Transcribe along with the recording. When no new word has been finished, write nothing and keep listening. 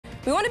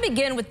We want to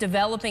begin with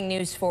developing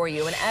news for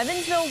you. An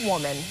Evansville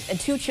woman and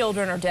 2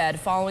 children are dead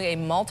following a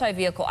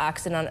multi-vehicle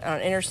accident on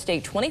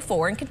Interstate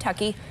 24 in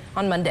Kentucky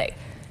on Monday.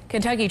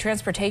 Kentucky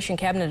Transportation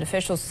Cabinet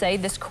officials say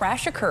this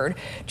crash occurred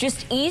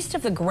just east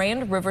of the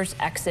Grand Rivers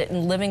exit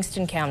in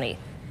Livingston County.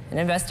 An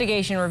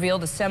investigation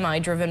revealed a semi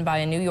driven by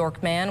a New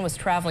York man was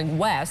traveling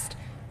west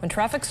when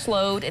traffic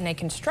slowed in a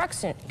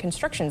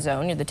construction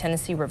zone near the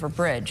Tennessee River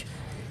Bridge.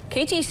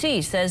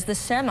 KTC says the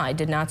semi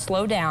did not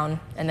slow down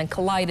and then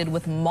collided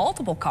with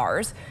multiple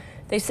cars.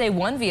 They say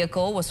one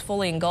vehicle was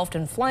fully engulfed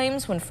in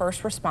flames when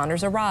first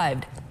responders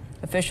arrived.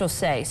 Officials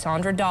say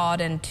Sandra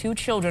Dodd and 2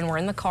 children were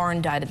in the car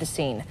and died at the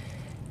scene.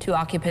 2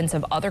 occupants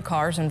of other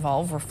cars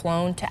involved were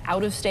flown to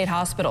out-of-state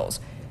hospitals.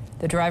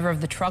 The driver of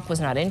the truck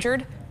was not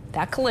injured.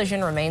 That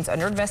collision remains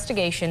under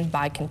investigation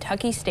by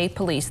Kentucky State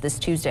Police this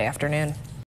Tuesday afternoon.